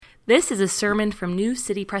This is a sermon from New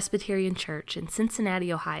City Presbyterian Church in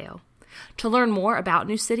Cincinnati, Ohio. To learn more about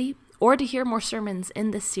New City or to hear more sermons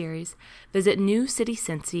in this series, visit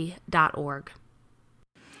newcitycincy.org.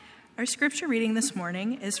 Our scripture reading this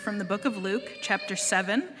morning is from the book of Luke, chapter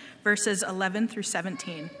 7, verses 11 through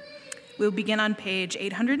 17. We'll begin on page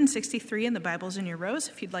 863 in the Bibles in your rows,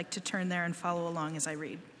 if you'd like to turn there and follow along as I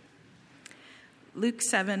read. Luke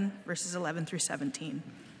 7, verses 11 through 17.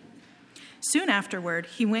 Soon afterward,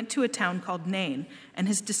 he went to a town called Nain, and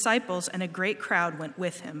his disciples and a great crowd went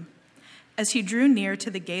with him. As he drew near to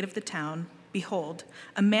the gate of the town, behold,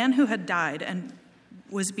 a man who had died and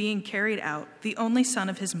was being carried out, the only son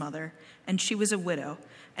of his mother, and she was a widow,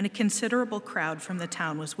 and a considerable crowd from the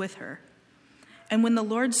town was with her. And when the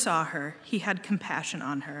Lord saw her, he had compassion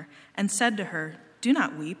on her, and said to her, "Do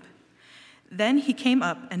not weep." Then he came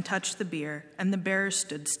up and touched the bier, and the bearers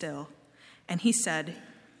stood still. And he said,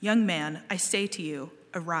 "Young man, I say to you,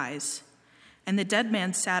 arise." And the dead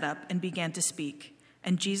man sat up and began to speak,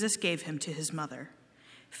 and Jesus gave him to his mother.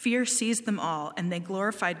 Fear seized them all, and they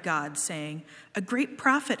glorified God, saying, "A great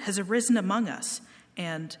prophet has arisen among us,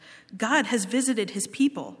 and God has visited his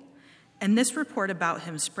people." And this report about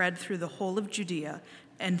him spread through the whole of Judea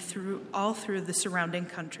and through the surrounding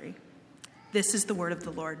country. This is the word of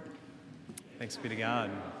the Lord. Thanks be to God.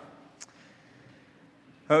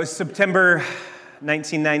 It was September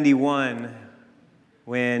 1991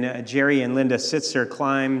 when Jerry and Linda Sitzer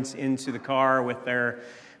climbed into the car with their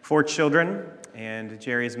 4 children and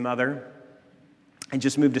Jerry's mother and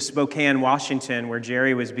just moved to Spokane, Washington, where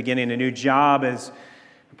Jerry was beginning a new job as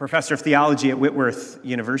a professor of theology at Whitworth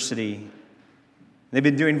University. They've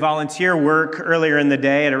been doing volunteer work earlier in the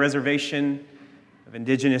day at a reservation of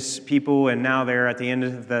indigenous people, and now they're at the end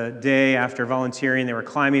of the day after volunteering. They were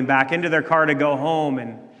climbing back into their car to go home,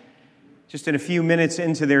 and just in a few minutes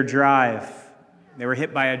into their drive, they were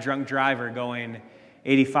hit by a drunk driver going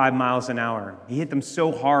 85 miles an hour. He hit them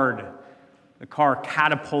so hard, the car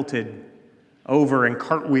catapulted over and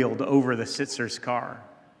cartwheeled over the Sitzer's car.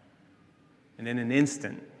 And in an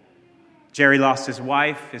instant, Jerry lost his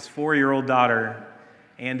wife, his 4-year-old daughter,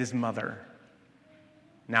 and his mother.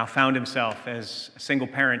 Now found himself as a single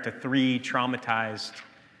parent to 3 traumatized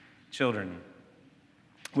children.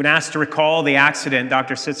 When asked to recall the accident,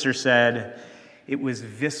 Dr. Sitzer said, "It was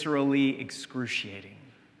viscerally excruciating.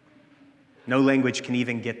 No language can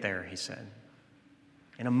even get there," he said.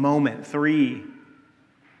 In a moment, 3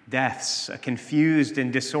 deaths, a confused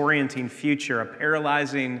and disorienting future, a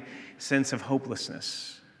paralyzing sense of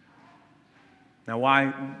hopelessness. Now,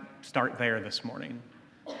 why start there this morning?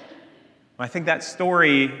 Well, I think that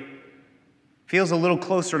story feels a little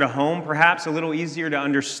closer to home, perhaps a little easier to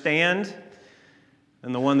understand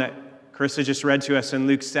than the one that Carissa just read to us in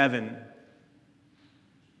Luke 7.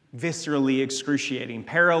 Viscerally excruciating,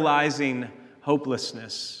 paralyzing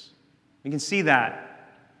hopelessness. You can see that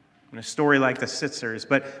in a story like the Sitzers.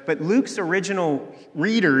 But Luke's original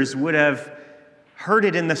readers would have heard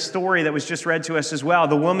it in the story that was just read to us as well.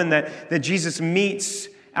 The woman that Jesus meets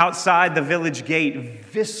outside the village gate,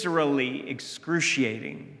 viscerally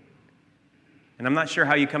excruciating. And I'm not sure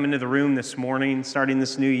how you come into the room this morning, starting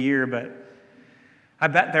this new year, but I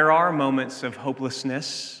bet there are moments of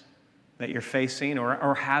hopelessness that you're facing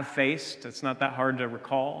or have faced. It's not that hard to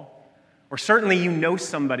recall. Or certainly you know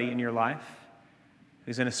somebody in your life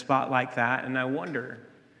who's in a spot like that, and I wonder,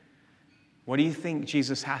 what do you think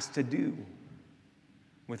Jesus has to do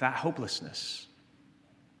with that hopelessness?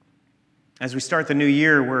 As we start the new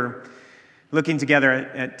year, we're looking together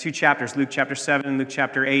at 2 chapters, Luke chapter 7 and Luke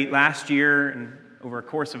chapter 8. Last year, and over a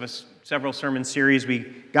course of several sermon series, we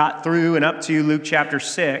got through and up to Luke chapter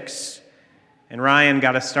 6. And Ryan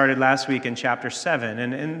got us started last week in chapter 7.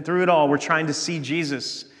 And through it all, we're trying to see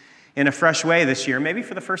Jesus in a fresh way this year, maybe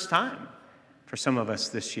for the first time for some of us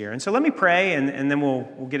this year. And so let me pray, and then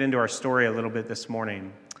we'll get into our story a little bit this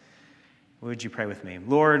morning. Would you pray with me?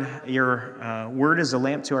 Lord, your word is a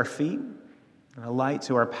lamp to our feet and a light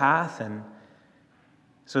to our path. And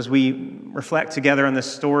so as we reflect together on this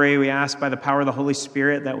story, we ask by the power of the Holy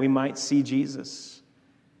Spirit that we might see Jesus.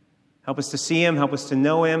 Help us to see him, help us to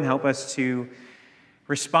know him, help us to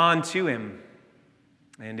respond to him.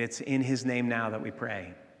 And it's in his name now that we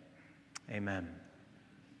pray. Amen.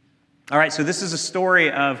 All right, so this is a story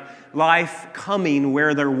of life coming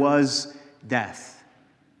where there was death.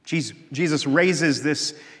 Jesus raises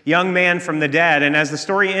this young man from the dead, and as the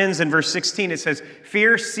story ends in verse 16, it says,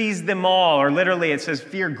 "Fear seized them all," or literally it says,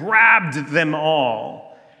 "Fear grabbed them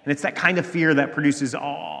all." And it's that kind of fear that produces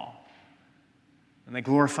awe. And they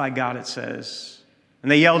glorified God, it says.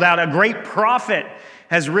 And they yelled out, "A great prophet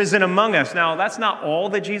has risen among us. Now, that's not all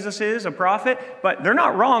that Jesus is, a prophet, but they're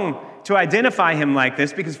not wrong to identify him like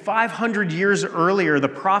this because 500 years earlier, the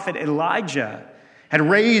prophet Elijah had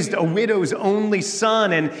raised a widow's only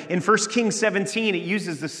son. And in 1 Kings 17, it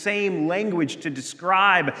uses the same language to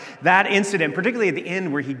describe that incident, particularly at the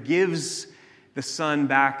end where he gives the son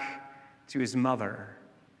back to his mother.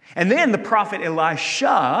 And then the prophet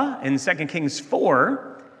Elisha in 2 Kings 4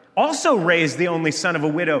 also raised the only son of a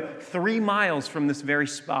widow 3 miles from this very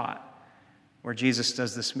spot where Jesus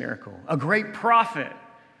does this miracle. A great prophet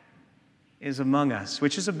is among us,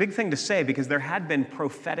 which is a big thing to say because there had been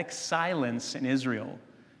prophetic silence in Israel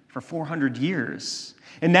for 400 years.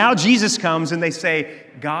 And now Jesus comes and they say,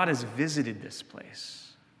 God has visited this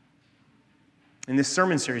place. In this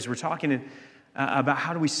sermon series, we're talking about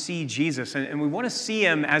how do we see Jesus. And we want to see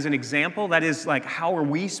him as an example. That is, like, how are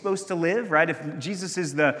we supposed to live, right? If Jesus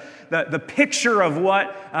is the picture of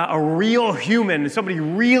what a real human, somebody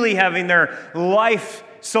really having their life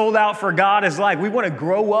sold out for God is like, we want to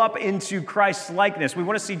grow up into Christ's likeness. We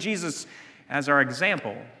want to see Jesus as our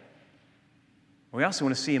example. We also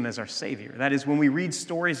want to see him as our Savior. That is, when we read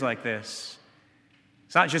stories like this,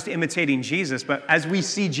 it's not just imitating Jesus, but as we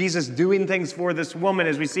see Jesus doing things for this woman,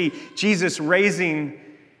 as we see Jesus raising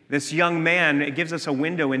this young man, it gives us a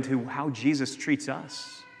window into how Jesus treats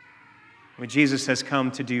us, what Jesus has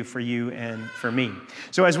come to do for you and for me.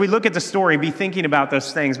 So as we look at the story, be thinking about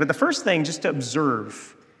those things. But the first thing, just to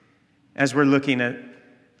observe as we're looking at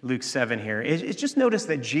Luke 7 here, is just notice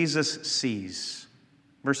that Jesus sees.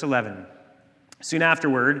 Verse 11, soon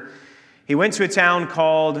afterward, he went to a town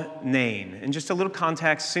called Nain. And just a little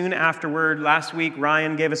context, soon afterward, last week,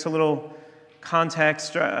 Ryan gave us a little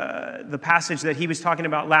context, the passage that he was talking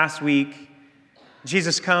about last week.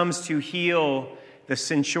 Jesus comes to heal the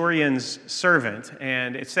centurion's servant.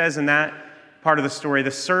 And it says in that part of the story,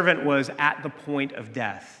 the servant was at the point of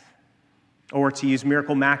death. Or to use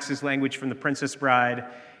Miracle Max's language from The Princess Bride,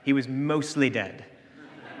 he was mostly dead,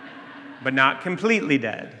 but not completely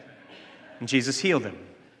dead. And Jesus healed him.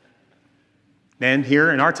 Then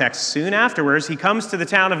here in our text, soon afterwards, he comes to the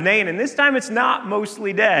town of Nain, and this time it's not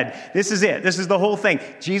mostly dead. This is it. This is the whole thing.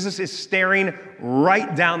 Jesus is staring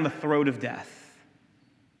right down the throat of death.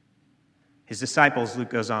 His disciples, Luke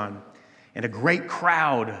goes on, and a great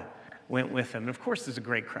crowd went with him. And of course there's a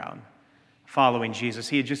great crowd following Jesus.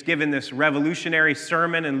 He had just given this revolutionary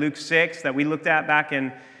sermon in Luke 6 that we looked at back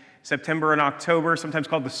in September and October, sometimes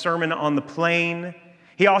called the Sermon on the Plain.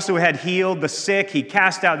 He also had healed the sick. He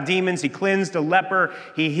cast out demons. He cleansed a leper.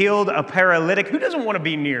 He healed a paralytic. Who doesn't want to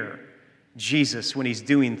be near Jesus when he's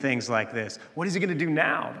doing things like this? What is he going to do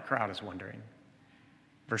now? The crowd is wondering.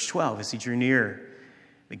 Verse 12, as he drew near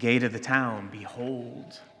the gate of the town,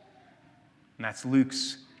 behold. And that's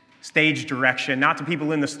Luke's stage direction, not to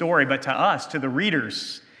people in the story, but to us, to the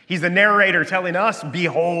readers. He's the narrator telling us,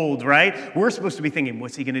 behold, right? We're supposed to be thinking,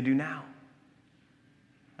 what's he going to do now?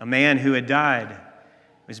 A man who had died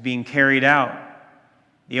was being carried out,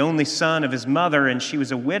 the only son of his mother, and she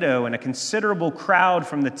was a widow, and a considerable crowd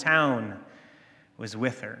from the town was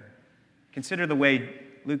with her. Consider the way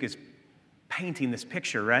Luke is painting this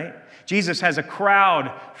picture, right? Jesus has a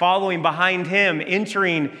crowd following behind him,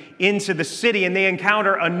 entering into the city, and they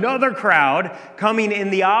encounter another crowd coming in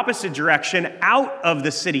the opposite direction out of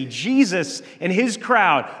the city. Jesus and his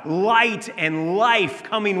crowd, light and life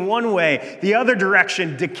coming one way, the other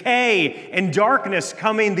direction, decay and darkness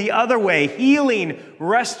coming the other way, healing,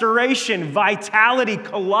 restoration, vitality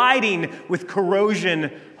colliding with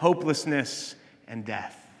corrosion, hopelessness, and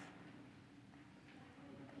death.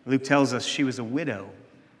 Luke tells us she was a widow.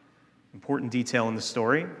 Important detail in the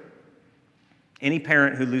story. Any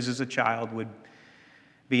parent who loses a child would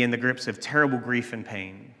be in the grips of terrible grief and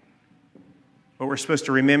pain. What we're supposed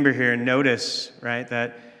to remember here and notice, right,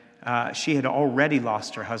 that she had already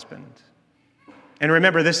lost her husband. And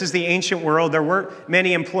remember, this is the ancient world. There weren't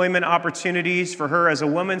many employment opportunities for her as a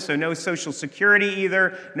woman, so no Social Security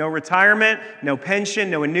either, no retirement, no pension,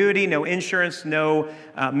 no annuity, no insurance, no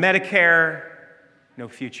Medicare, no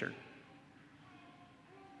future.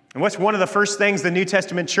 And what's one of the first things the New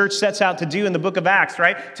Testament church sets out to do in the book of Acts,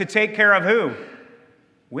 right? To take care of who?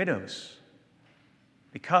 Widows.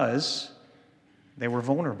 Because they were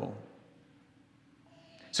vulnerable.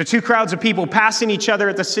 So 2 crowds of people passing each other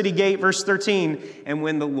at the city gate, verse 13. And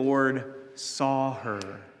when the Lord saw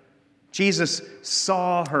her, Jesus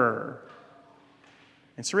saw her.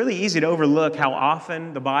 It's really easy to overlook how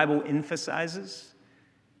often the Bible emphasizes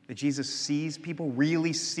that Jesus sees people,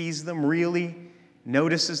 really sees them, really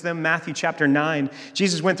notices them. Matthew chapter 9,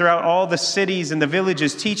 Jesus went throughout all the cities and the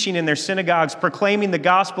villages, teaching in their synagogues, proclaiming the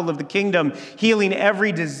gospel of the kingdom, healing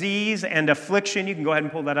every disease and affliction. You can go ahead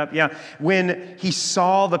and pull that up. Yeah. When he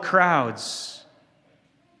saw the crowds,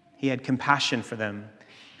 he had compassion for them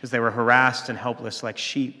because they were harassed and helpless like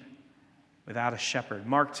sheep without a shepherd.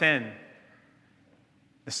 Mark 10,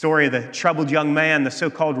 the story of the troubled young man, the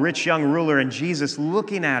so-called rich young ruler, and Jesus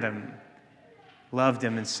looking at him, loved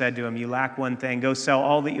him and said to him, "You lack one thing. Go sell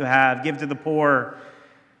all that you have. Give to the poor.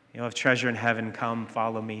 You'll have treasure in heaven. Come,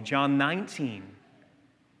 follow me." John 19.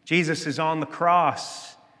 Jesus is on the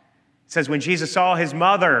cross. It says, when Jesus saw his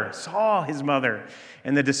mother,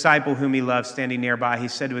 and the disciple whom he loved standing nearby, he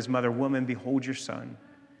said to his mother, "Woman, behold your son."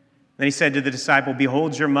 Then he said to the disciple,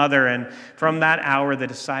 "Behold your mother." And from that hour, the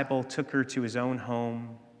disciple took her to his own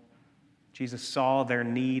home. Jesus saw their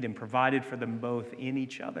need and provided for them both in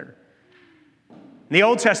each other. In the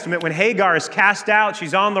Old Testament, when Hagar is cast out,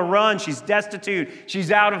 she's on the run, she's destitute, she's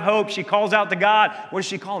out of hope, she calls out to God. What does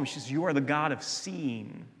she call him? She says, "You are the God of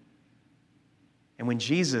seeing." And when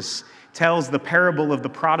Jesus tells the parable of the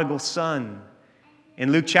prodigal son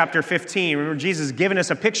in Luke chapter 15, remember Jesus has given us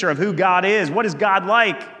a picture of who God is. What is God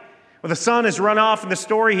like? Well, the son has run off in the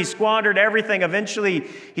story. He squandered everything. Eventually,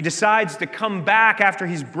 he decides to come back after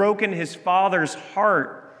he's broken his father's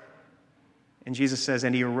heart. And Jesus says,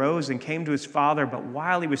 and he arose and came to his father, but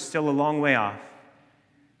while he was still a long way off,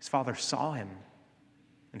 his father saw him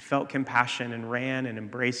and felt compassion and ran and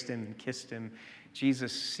embraced him and kissed him.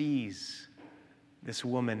 Jesus sees this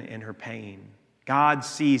woman in her pain. God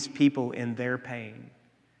sees people in their pain.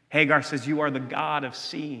 Hagar says, "You are the God of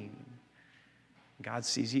seeing." God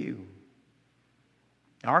sees you.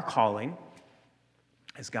 Our calling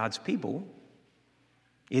as God's people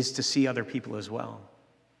is to see other people as well.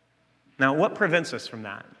 Now, what prevents us from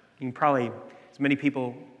that? You can probably, as many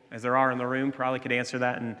people as there are in the room, probably could answer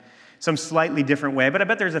that in some slightly different way, but I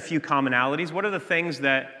bet there's a few commonalities. What are the things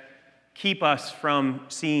that keep us from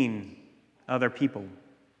seeing other people?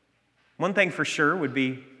 One thing for sure would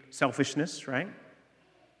be selfishness, right?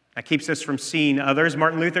 That keeps us from seeing others.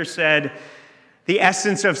 Martin Luther said, the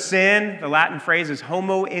essence of sin, the Latin phrase is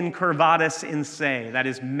homo incurvatus in se. That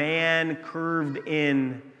is, man curved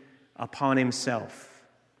in upon himself.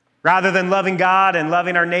 Rather than loving God and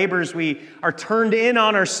loving our neighbors, we are turned in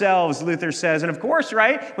on ourselves, Luther says. And of course,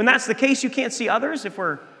 right, when that's the case, you can't see others if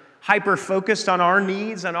we're hyper-focused on our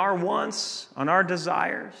needs, on our wants, on our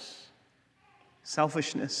desires.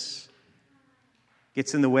 Selfishness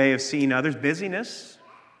gets in the way of seeing others. Busyness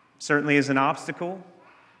certainly is an obstacle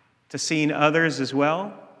to seeing others as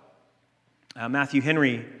well. Matthew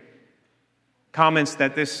Henry comments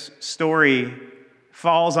that this story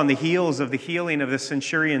falls on the heels of the healing of the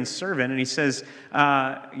centurion's servant. And he says, you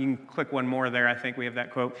can click one more there, I think we have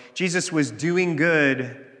that quote. Jesus was doing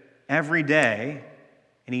good every day,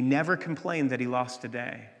 and he never complained that he lost a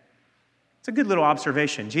day. It's a good little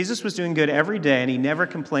observation. Jesus was doing good every day, and he never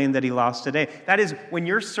complained that he lost a day. That is, when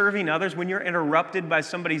you're serving others, when you're interrupted by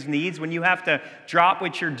somebody's needs, when you have to drop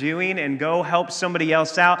what you're doing and go help somebody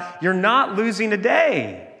else out, you're not losing a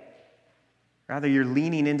day. Rather, you're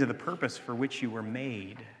leaning into the purpose for which you were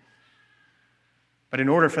made. But in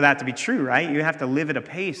order for that to be true, right, you have to live at a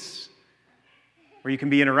pace where you can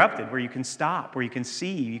be interrupted, where you can stop, where you can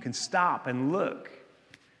see, you can stop and look.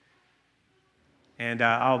 And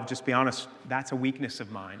I'll just be honest, that's a weakness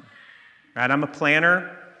of mine. Right? I'm a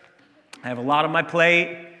planner. I have a lot on my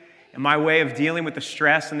plate. And my way of dealing with the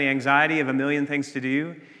stress and the anxiety of a million things to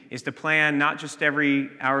do is to plan not just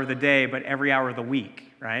every hour of the day, but every hour of the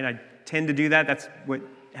week. Right? I tend to do that. That's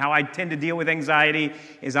how I tend to deal with anxiety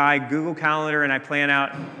is I Google Calendar and I plan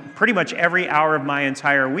out pretty much every hour of my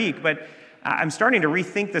entire week. But I'm starting to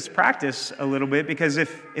rethink this practice a little bit because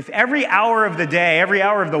if every hour of the day, every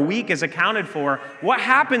hour of the week is accounted for, what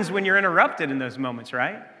happens when you're interrupted in those moments,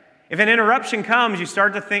 right? If an interruption comes, you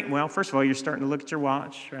start to think, well, first of all, you're starting to look at your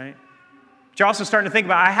watch, right? But you're also starting to think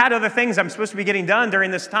about, I had other things I'm supposed to be getting done during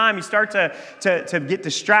this time. You start to get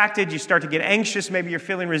distracted. You start to get anxious. Maybe you're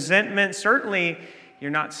feeling resentment. Certainly, you're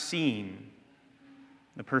not seeing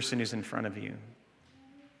the person who's in front of you.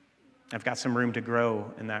 I've got some room to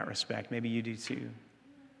grow in that respect. Maybe you do too.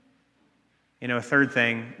 You know, a third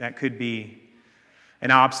thing that could be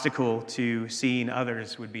an obstacle to seeing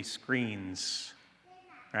others would be screens,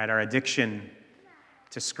 right? Our addiction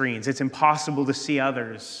to screens. It's impossible to see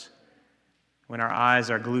others when our eyes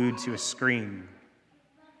are glued to a screen.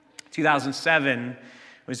 2007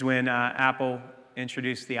 was when Apple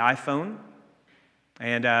introduced the iPhone.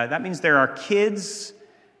 And that means there are kids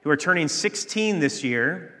who are turning 16 this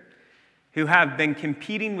year who have been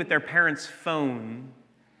competing with their parents' phone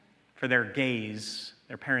for their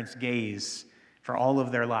parents' gaze, for all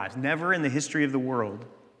of their lives. Never in the history of the world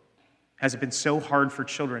has it been so hard for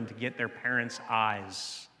children to get their parents'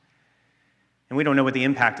 eyes. And we don't know what the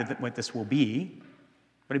impact of what this will be,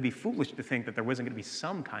 but it'd be foolish to think that there wasn't going to be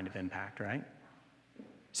some kind of impact, right?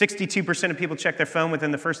 62% of people check their phone within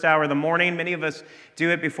the first hour of the morning. Many of us do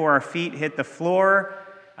it before our feet hit the floor.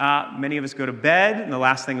 Many of us go to bed, and the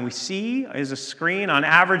last thing we see is a screen. On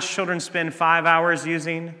average, children spend 5 hours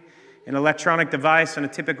using an electronic device on a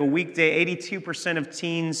typical weekday. 82% of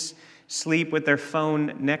teens sleep with their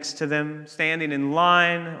phone next to them, standing in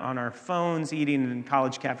line on our phones, eating in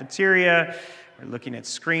college cafeteria, or looking at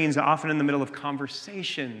screens. Often in the middle of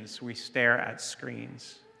conversations, we stare at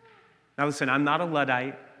screens. Now listen, I'm not a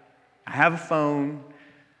Luddite. I have a phone.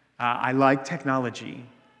 I like technology.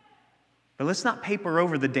 But let's not paper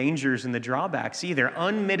over the dangers and the drawbacks either.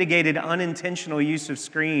 Unmitigated, unintentional use of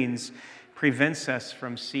screens prevents us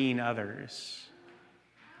from seeing others.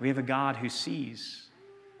 We have a God who sees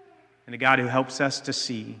and a God who helps us to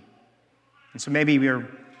see. And so maybe your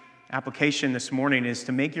application this morning is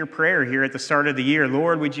to make your prayer here at the start of the year.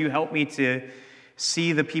 Lord, would you help me to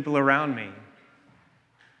see the people around me?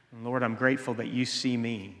 And Lord, I'm grateful that you see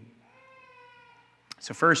me.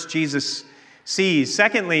 So first, Jesus sees.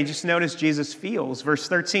 Secondly, just notice Jesus feels. Verse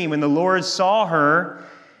 13, when the Lord saw her,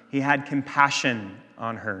 he had compassion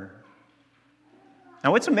on her.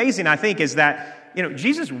 Now, what's amazing, I think, is that,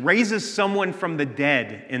 Jesus raises someone from the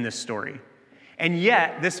dead in this story. And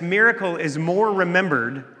yet, this miracle is more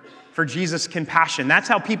remembered for Jesus' compassion. That's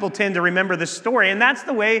how people tend to remember this story. And that's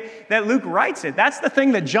the way that Luke writes it. That's the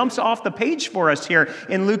thing that jumps off the page for us here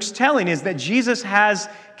in Luke's telling, is that Jesus has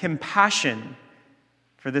compassion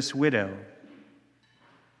for this widow.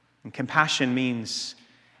 And compassion means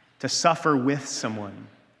to suffer with someone,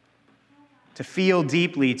 to feel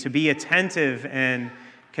deeply, to be attentive and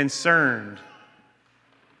concerned.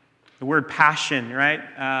 The word passion, right?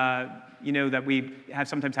 That we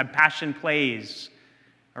sometimes have passion plays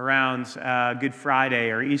around Good Friday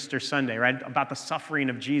or Easter Sunday, right? About the suffering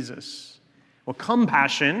of Jesus. Well,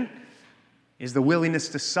 compassion is the willingness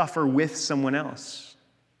to suffer with someone else.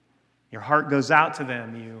 Your heart goes out to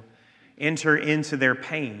them. You enter into their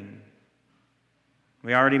pain.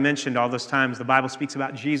 We already mentioned all those times the Bible speaks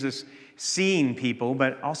about Jesus seeing people,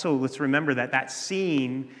 but also let's remember that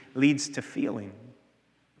seeing leads to feeling.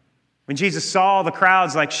 When Jesus saw the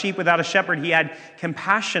crowds like sheep without a shepherd, he had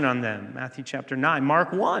compassion on them. Matthew chapter 9.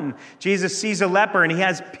 Mark 1, Jesus sees a leper and he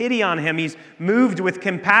has pity on him. He's moved with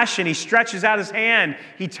compassion. He stretches out his hand.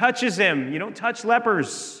 He touches him. You don't touch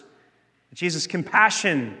lepers. Jesus'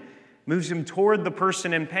 compassion moves him toward the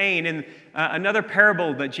person in pain. In another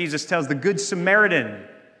parable that Jesus tells, the Good Samaritan,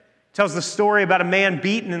 tells the story about a man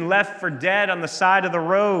beaten and left for dead on the side of the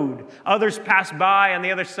road. Others pass by on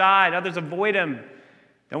the other side. Others avoid him.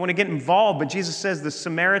 Don't want to get involved, but Jesus says the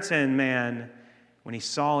Samaritan man, when he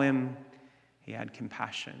saw him, he had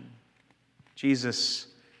compassion. Jesus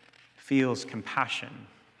feels compassion.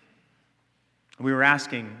 We were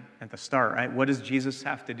asking at the start, right? What does Jesus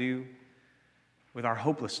have to do with our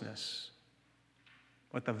hopelessness?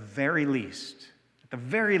 Well, at the very least,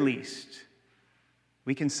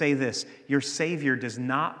 we can say this: your Savior does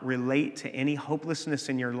not relate to any hopelessness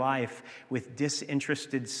in your life with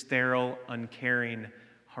disinterested, sterile, uncaring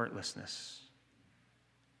heartlessness.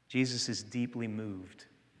 Jesus is deeply moved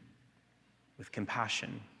with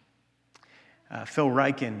compassion. Phil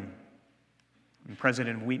Ryken,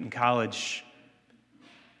 president of Wheaton College,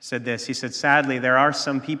 said this. He said, sadly, there are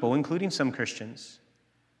some people, including some Christians,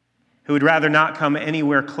 who would rather not come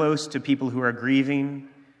anywhere close to people who are grieving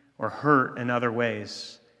or hurt in other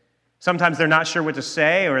ways. Sometimes they're not sure what to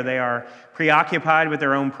say, or they are preoccupied with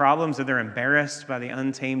their own problems, or they're embarrassed by the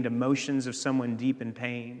untamed emotions of someone deep in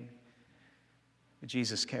pain. But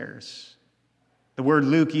Jesus cares. The word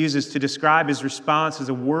Luke uses to describe his response is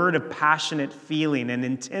a word of passionate feeling, an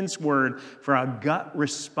intense word for a gut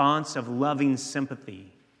response of loving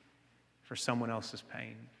sympathy for someone else's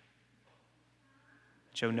pain.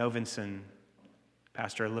 Joe Novenson,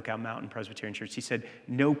 pastor of Lookout Mountain Presbyterian Church, he said,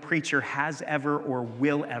 no preacher has ever or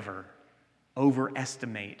will ever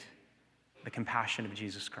overestimate the compassion of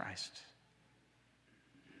Jesus Christ.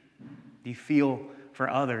 Do you feel for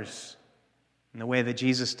others in the way that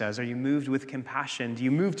Jesus does? Are you moved with compassion? Do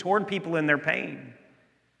you move toward people in their pain?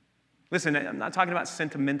 Listen, I'm not talking about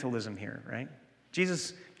sentimentalism here, right?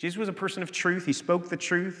 Jesus was a person of truth. He spoke the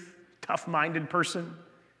truth, tough-minded person.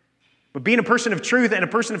 But being a person of truth and a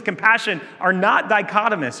person of compassion are not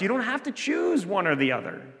dichotomous. You don't have to choose one or the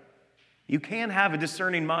other. You can have a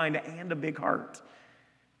discerning mind and a big heart.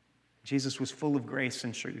 Jesus was full of grace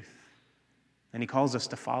and truth. And he calls us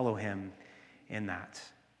to follow him in that.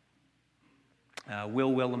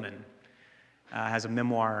 Will Willimon has a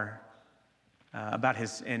memoir about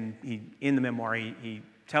his, and in the memoir he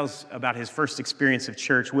tells about his first experience of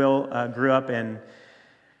church. Will grew up in a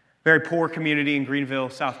very poor community in Greenville,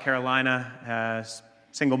 South Carolina.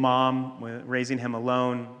 Single mom raising him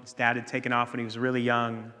alone. His dad had taken off when he was really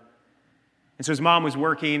young. And so his mom was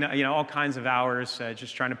working, all kinds of hours,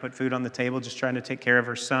 just trying to put food on the table, just trying to take care of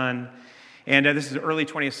her son. And this is the early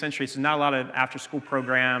 20th century, so not a lot of after-school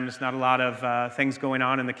programs, not a lot of things going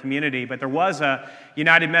on in the community. But there was a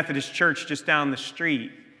United Methodist Church just down the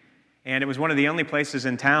street. And it was one of the only places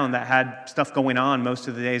in town that had stuff going on most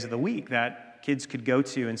of the days of the week that kids could go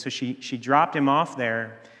to. And so she dropped him off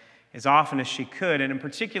there as often as she could. And in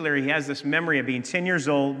particular, he has this memory of being 10 years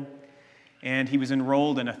old, and he was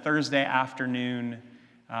enrolled in a Thursday afternoon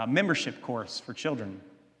membership course for children.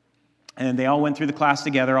 And they all went through the class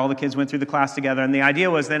together. All the kids went through the class together. And the idea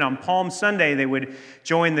was then on Palm Sunday, they would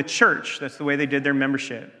join the church. That's the way they did their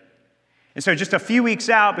membership. And so just a few weeks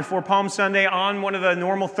out before Palm Sunday, on one of the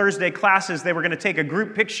normal Thursday classes, they were going to take a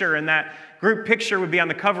group picture, and that group picture would be on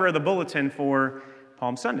the cover of the bulletin for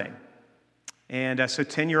Palm Sunday. And so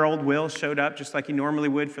 10-year-old Will showed up just like he normally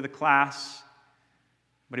would for the class,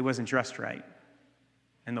 but he wasn't dressed right.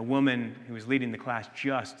 And the woman who was leading the class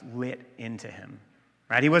just lit into him.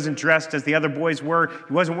 Right? He wasn't dressed as the other boys were.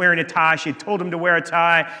 He wasn't wearing a tie. She had told him to wear a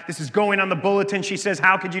tie. This is going on the bulletin. She says,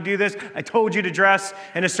 "How could you do this? I told you to dress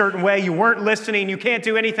in a certain way. You weren't listening. You can't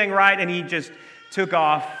do anything right." And he just took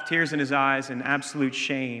off, tears in his eyes, and absolute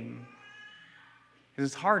shame.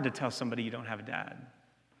 Because it's hard to tell somebody you don't have a dad.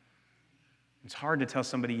 It's hard to tell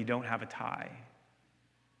somebody you don't have a tie.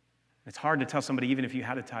 It's hard to tell somebody even if you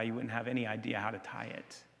had a tie, you wouldn't have any idea how to tie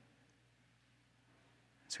it.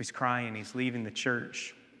 So he's crying, he's leaving the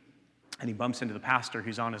church, and he bumps into the pastor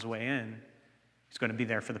who's on his way in. He's going to be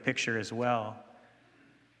there for the picture as well.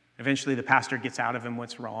 Eventually the pastor gets out of him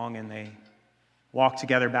what's wrong, and they walk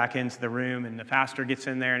together back into the room, and the pastor gets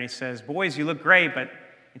in there and he says, "Boys, you look great, but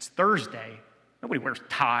it's Thursday. Nobody wears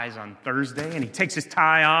ties on Thursday." And he takes his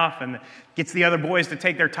tie off and gets the other boys to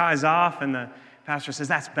take their ties off, and the pastor says,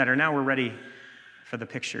 "That's better. Now we're ready for the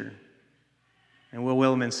picture." And Will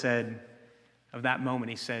Willimon said, of that moment,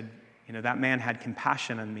 he said, "That man had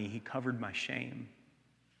compassion on me. He covered my shame."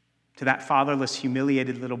 To that fatherless,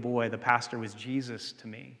 humiliated little boy, the pastor was Jesus to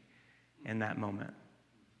me in that moment.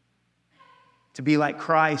 To be like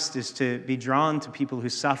Christ is to be drawn to people who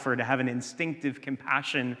suffer, to have an instinctive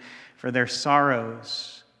compassion for their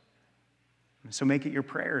sorrows. And so make it your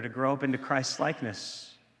prayer to grow up into Christ's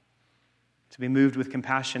likeness, to be moved with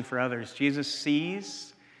compassion for others. Jesus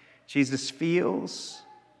sees, Jesus feels,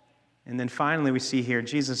 and then finally we see here,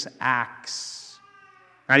 Jesus acts.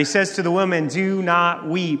 Right? He says to the woman, "Do not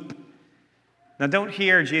weep." Now don't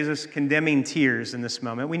hear Jesus condemning tears in this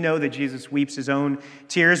moment. We know that Jesus weeps his own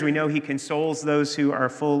tears. We know he consoles those who are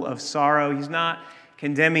full of sorrow. He's not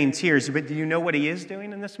condemning tears. But do you know what he is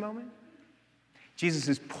doing in this moment? Jesus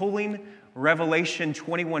is pulling Revelation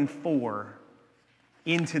 21:4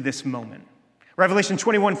 into this moment. Revelation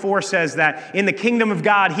 21:4 says that in the kingdom of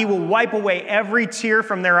God, he will wipe away every tear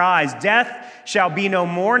from their eyes. Death shall be no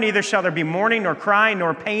more, neither shall there be mourning, nor crying,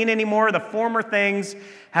 nor pain anymore. The former things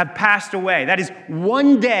have passed away. That is,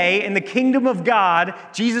 one day in the kingdom of God,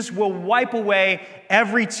 Jesus will wipe away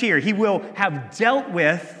every tear. He will have dealt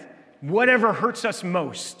with whatever hurts us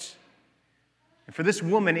most. And for this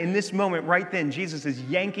woman, in this moment right then, Jesus is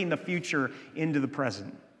yanking the future into the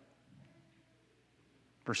present.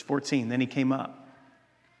 Verse 14, then he came up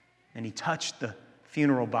and he touched the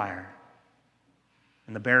funeral bier,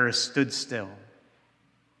 and the bearers stood still.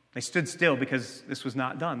 They stood still because this was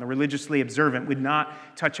not done. The religiously observant would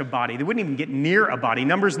not touch a body. They wouldn't even get near a body.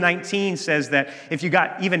 Numbers 19 says that if you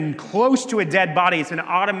got even close to a dead body, it's an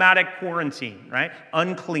automatic quarantine, right?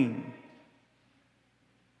 Unclean.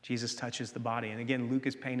 Jesus touches the body. And again, Luke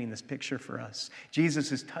is painting this picture for us.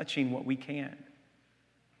 Jesus is touching what we can't.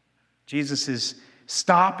 Jesus is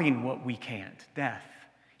stopping what we can't, death.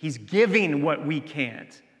 He's giving what we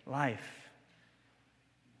can't, life.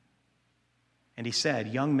 And he said,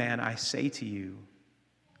 "Young man, I say to you,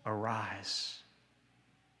 arise."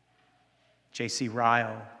 J.C.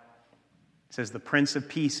 Ryle says, "The Prince of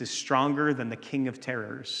Peace is stronger than the King of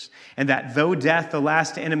Terrors, and that though death, the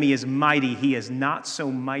last enemy, is mighty, he is not so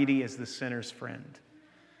mighty as the sinner's friend."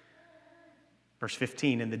 Verse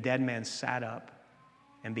 15, and the dead man sat up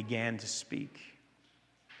and began to speak.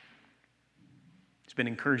 There's been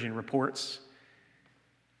encouraging reports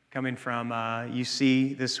coming from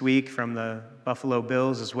UC this week, from the Buffalo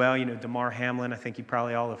Bills as well. You know, Damar Hamlin, I think you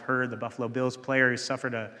probably all have heard, the Buffalo Bills player who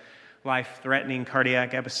suffered a life-threatening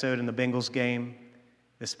cardiac episode in the Bengals game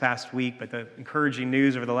this past week, but the encouraging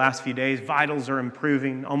news over the last few days, vitals are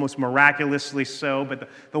improving, almost miraculously so, but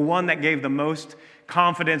the one that gave the most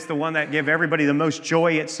confidence, the one that gave everybody the most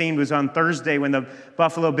joy, it seemed, was on Thursday when the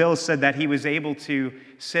Buffalo Bills said that he was able to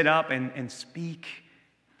sit up and speak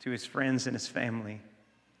to his friends and his family.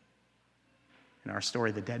 In our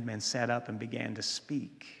story, the dead man sat up and began to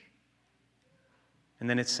speak. And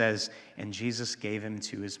then it says, and Jesus gave him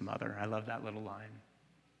to his mother. I love that little line.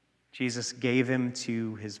 Jesus gave him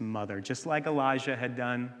to his mother, just like Elijah had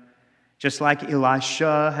done, just like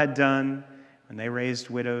Elisha had done when they raised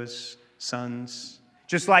widows' sons,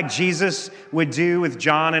 just like Jesus would do with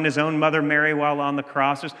John and his own mother Mary while on the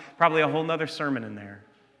cross. There's probably a whole other sermon in there.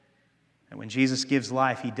 And when Jesus gives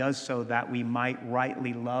life, he does so that we might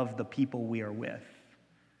rightly love the people we are with.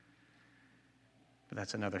 But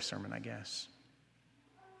that's another sermon, I guess.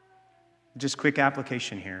 Just quick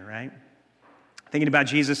application here, right? Thinking about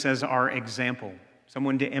Jesus as our example,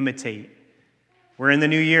 someone to imitate. We're in the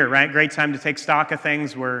new year, right? Great time to take stock of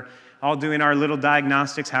things. We're all doing our little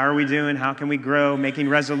diagnostics. How are we doing? How can we grow? Making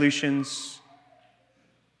resolutions.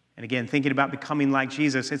 And again, thinking about becoming like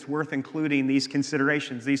Jesus, it's worth including these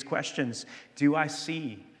considerations, these questions. Do I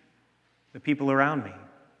see the people around me?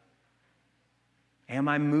 Am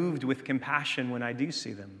I moved with compassion when I do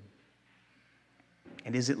see them?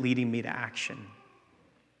 And is it leading me to action?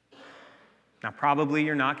 Now, probably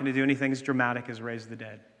you're not going to do anything as dramatic as raise the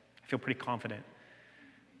dead. I feel pretty confident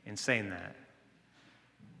in saying that.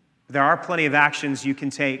 There are plenty of actions you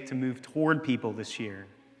can take to move toward people this year.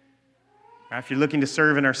 If you're looking to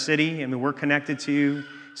serve in our city, and we're connected to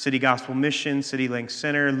City Gospel Mission, City Link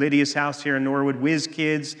Center, Lydia's House here in Norwood, Whiz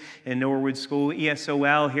Kids in Norwood School,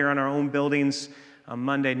 ESOL here on our own buildings on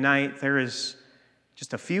Monday night. There is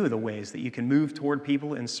just a few of the ways that you can move toward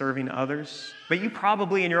people in serving others. But you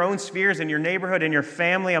probably, in your own spheres, in your neighborhood, in your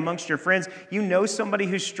family, amongst your friends, you know somebody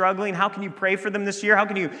who's struggling. How can you pray for them this year? How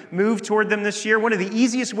can you move toward them this year? One of the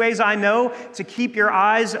easiest ways I know to keep your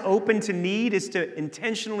eyes open to need is to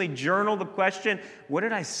intentionally journal the question, what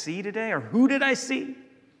did I see today? Or who did I see? And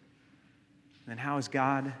then how is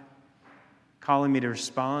God calling me to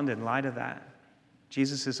respond in light of that?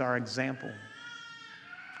 Jesus is our example.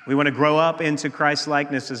 We want to grow up into Christ's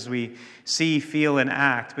likeness as we see, feel, and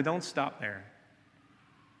act. But don't stop there.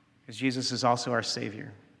 Because Jesus is also our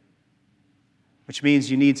Savior. Which means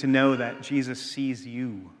you need to know that Jesus sees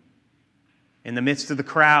you. In the midst of the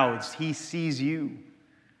crowds, he sees you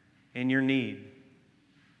in your need.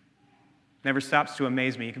 Never stops to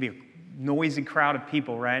amaze me. It can be a noisy crowd of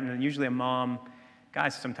people, right? And usually a mom,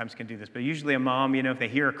 guys sometimes can do this, but usually a mom, if they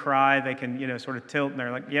hear a cry, they can, sort of tilt and they're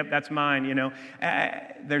like, yep, that's mine,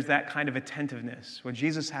 There's that kind of attentiveness. Well,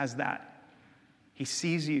 Jesus has that. He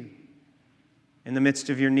sees you in the midst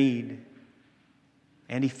of your need,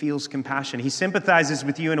 and he feels compassion. He sympathizes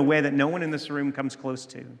with you in a way that no one in this room comes close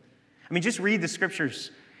to. I mean, just read the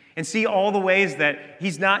scriptures and see all the ways that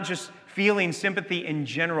he's not just feeling sympathy in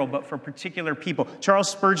general, but for particular people. Charles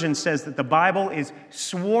Spurgeon says that the Bible is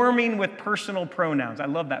swarming with personal pronouns. I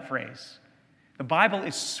love that phrase. The Bible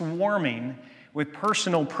is swarming with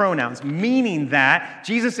personal pronouns, meaning that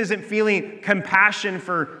Jesus isn't feeling compassion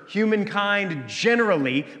for humankind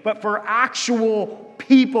generally, but for actual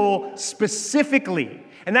people specifically.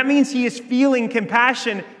 And that means he is feeling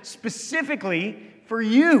compassion specifically for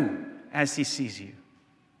you as he sees you.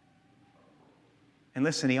 And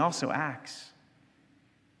listen, he also acts.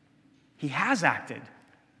 He has acted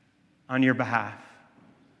on your behalf.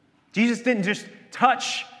 Jesus didn't just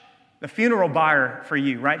touch the funeral pyre for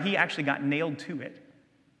you, right? He actually got nailed to it,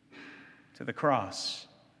 to the cross.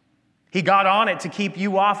 He got on it to keep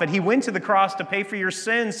you off it. He went to the cross to pay for your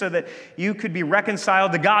sins so that you could be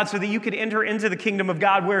reconciled to God, so that you could enter into the kingdom of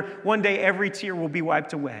God where one day every tear will be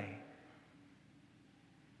wiped away.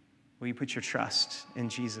 Will you put your trust in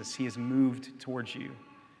Jesus? He has moved towards you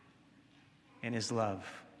in his love.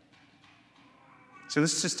 So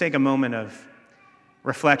let's just take a moment of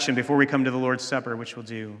reflection before we come to the Lord's Supper, which we'll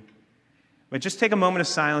do. But just take a moment of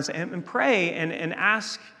silence and pray and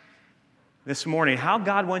ask this morning how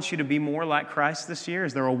God wants you to be more like Christ this year.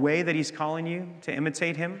 Is there a way that he's calling you to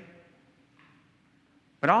imitate him?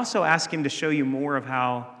 But also ask him to show you more of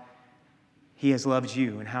how he has loved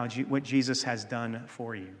you and what Jesus has done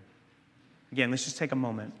for you. Again, let's just take a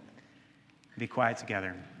moment, be quiet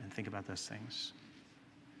together, and think about those things.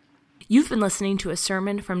 You've been listening to a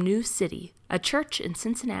sermon from New City, a church in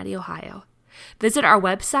Cincinnati, Ohio. Visit our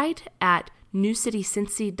website at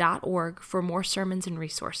newcitycincy.org for more sermons and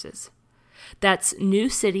resources. That's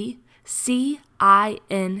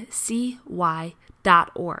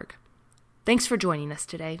newcitycincy.org. Thanks for joining us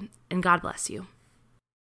today, and God bless you.